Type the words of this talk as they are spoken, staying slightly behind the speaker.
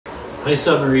Hi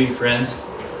Submarine friends.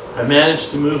 I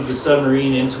managed to move the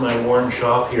Submarine into my warm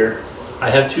shop here. I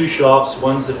have two shops.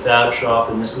 One's a fab shop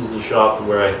and this is the shop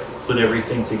where I put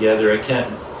everything together. I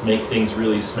can't make things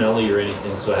really smelly or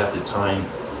anything, so I have to time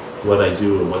what I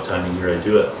do and what time of year I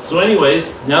do it. So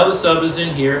anyways, now the sub is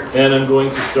in here and I'm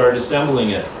going to start assembling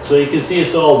it. So you can see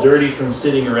it's all dirty from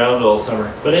sitting around all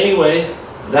summer. But anyways,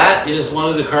 that is one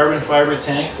of the carbon fiber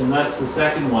tanks and that's the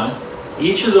second one.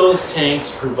 Each of those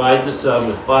tanks provide the sub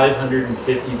with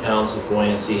 550 pounds of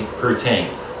buoyancy per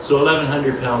tank. So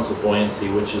 1,100 pounds of buoyancy,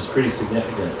 which is pretty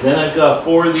significant. Then I've got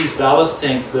 4 of these ballast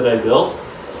tanks that I built.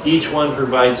 Each one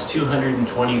provides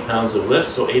 220 pounds of lift,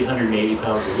 so 880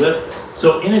 pounds of lift.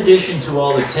 So in addition to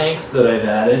all the tanks that I've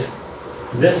added,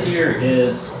 this here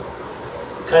is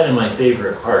kind of my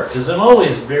favorite part because I'm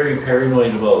always very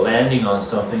paranoid about landing on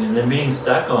something and then being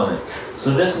stuck on it.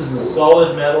 So this is a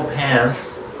solid metal pan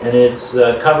and it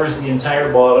covers the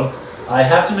entire bottom. I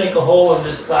have to make a hole on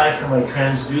this side for my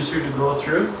transducer to go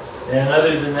through, and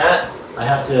other than that I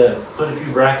have to put a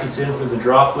few brackets in for the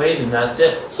drop weight and that's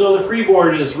it. So the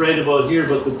freeboard is right about here,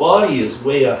 but the body is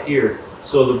way up here.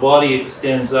 So the body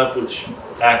extends up, which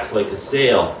acts like a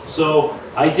sail. So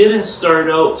I didn't start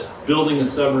out building a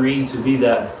submarine to be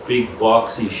that big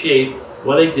boxy shape.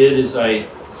 What I did is I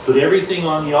put everything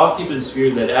on the occupant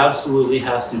sphere that absolutely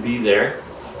has to be there.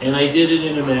 And I did it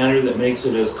in a manner that makes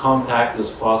it as compact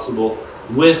as possible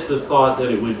with the thought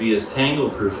that it would be as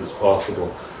tangle-proof as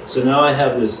possible. So now I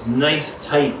have this nice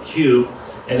tight cube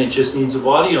and it just needs a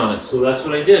body on it. So that's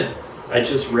what I did. I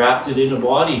just wrapped it in a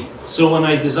body. So when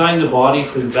I designed the body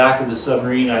for the back of the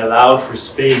submarine, I allowed for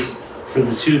space for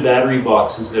the 2 battery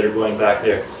boxes that are going back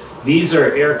there. These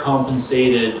are air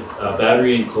compensated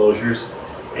battery enclosures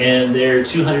and they're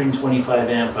 225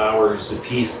 amp hours a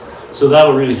piece. So that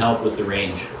will really help with the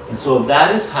range. And so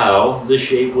that is how the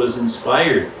shape was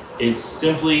inspired. It's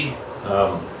simply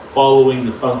following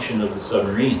the function of the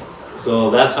submarine. So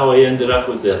that's how I ended up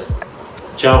with this.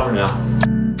 Ciao for now.